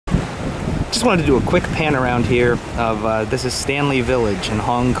just wanted to do a quick pan around here of this is Stanley Village in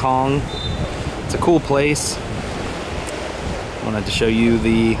Hong Kong. It's a cool place. Wanted to show you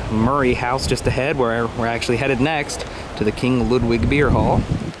the Murray House just ahead, where we're actually headed next to the King Ludwig Beerhall.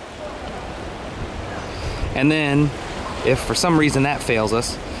 And then, if for some reason that fails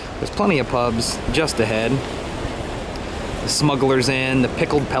us, there's plenty of pubs just ahead. The Smuggler's Inn, the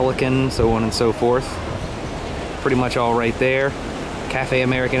Pickled Pelican, so on and so forth. Pretty much all right there. Cafe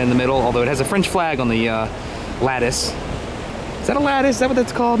American in the middle, although it has a French flag on the lattice. Is that a lattice? Is that what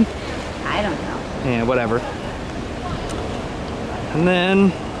that's called? I don't know. Yeah, whatever. And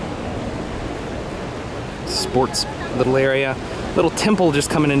then, sports little area. Little temple just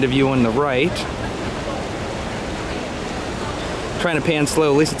coming into view on the right. Trying to pan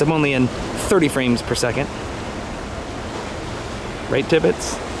slowly since I'm only in 30 frames per second. Right,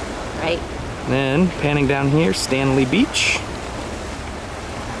 Tibbets? Right. And then, panning down here, Stanley Beach.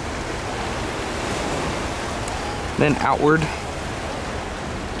 Then outward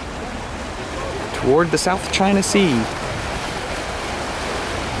toward the South China Sea.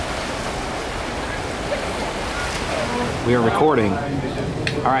 We are recording.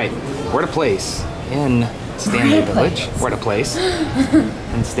 All right, we're at a place in Stanley Village. We're at a place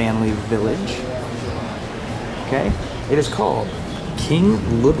in Stanley Village. Okay, it is called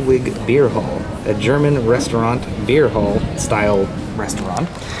King Ludwig Beerhall, a German restaurant, beer hall style restaurant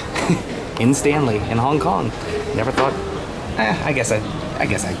in Stanley, in Hong Kong. Never thought. I guess I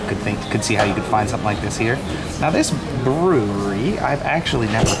could see how you could find something like this here. Now this brewery I've actually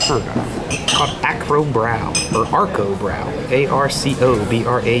never heard of. It's called Arcobräu or Arcobräu,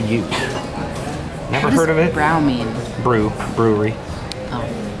 A-R-C-O-B-R-A-U. Never heard of it. Brow mean? Brewery. Oh.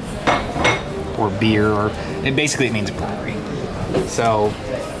 Or beer, or it means brewery. So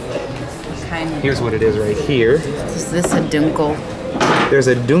here's what it is right here. Is this a Dunkel? There's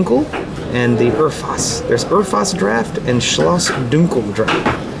a Dunkel and the Urfass. There's Urfass draft and Schloss Dunkel draft.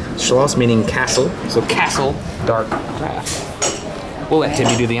 Schloss meaning castle, so castle dark draft. We'll let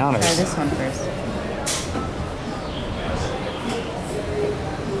Timmy do the honors. Try this one first.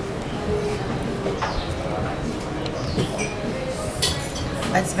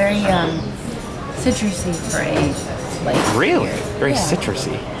 That's very citrusy for a light. Really? Beer. Very yeah.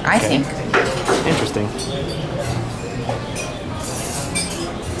 citrusy. I think. Interesting.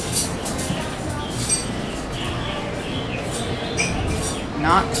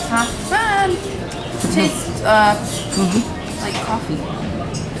 Not half bad. Tastes like coffee.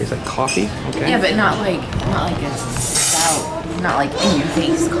 Tastes like coffee? Okay. Yeah, but not like a stout. Not like in your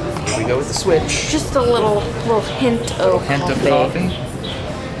face coffee. Here we go with the switch. Just a little hint of coffee.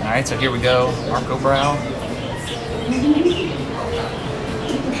 All right, so here we go. Arcobräu.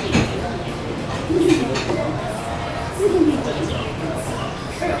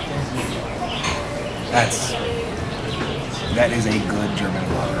 That is a good German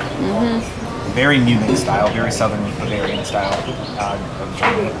lager. Mm-hmm. Very Munich style, very southern Bavarian style of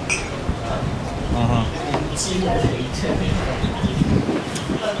Germany.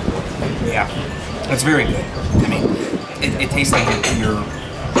 Yeah, it's very good. I mean, it tastes like your.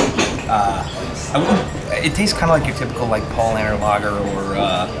 It tastes kind of like your typical like Paul Anner lager or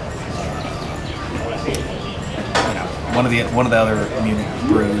one of the other Munich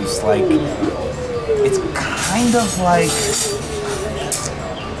brews. Like it's kind of like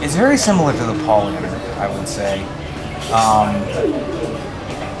it's very similar to the Paul Anner, I would say.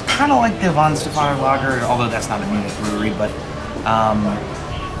 Kind of like the Von Stefaner lager, although that's not a Munich brewery, but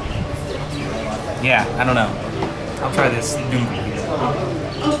yeah, I don't know. I'll try this Dunkel here.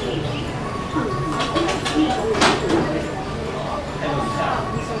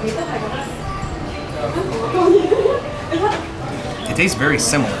 It tastes very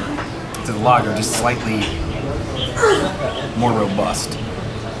similar to the lager, just slightly more robust.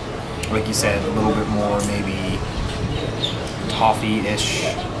 Like you said, a little bit more maybe toffee-ish,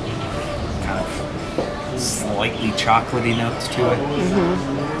 kind of slightly chocolatey notes to it.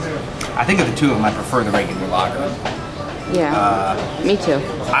 Mm-hmm. I think of the two of them, I prefer the regular lager. Yeah, me too.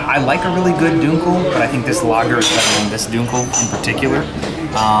 I like a really good Dunkel, but I think this lager is better than this Dunkel in particular.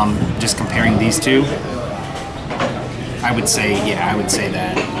 Just comparing these two, I would say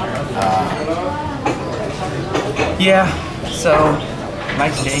that. Yeah, so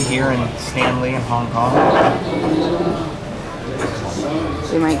nice day here in Stanley in Hong Kong.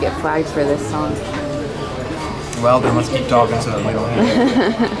 We might get flagged for this song. Well, then let's keep talking so that we don't hear it.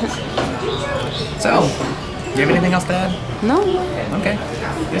 So, do you have anything else to add? No. Okay.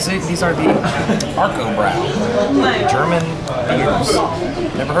 These are the Arcobräu German beers.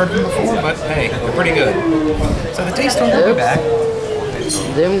 Never heard of them before, but hey, they're pretty good. So the taste test will be back.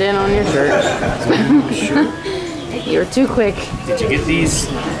 Zoomed in on your shirt. You're too quick. Did you get these?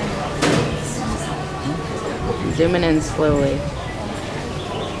 Zooming in slowly.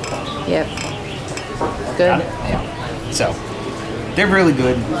 Yep. Good. Got it? Yeah. So, they're really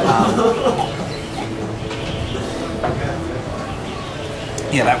good.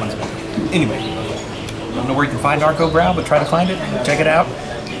 Yeah, that one's better. Anyway, I don't know where you can find Arcobräu, but try to find it. Check it out.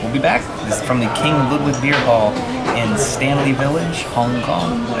 We'll be back. This is from the King Ludwig Beerhall in Stanley Village, Hong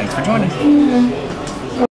Kong. Thanks for joining.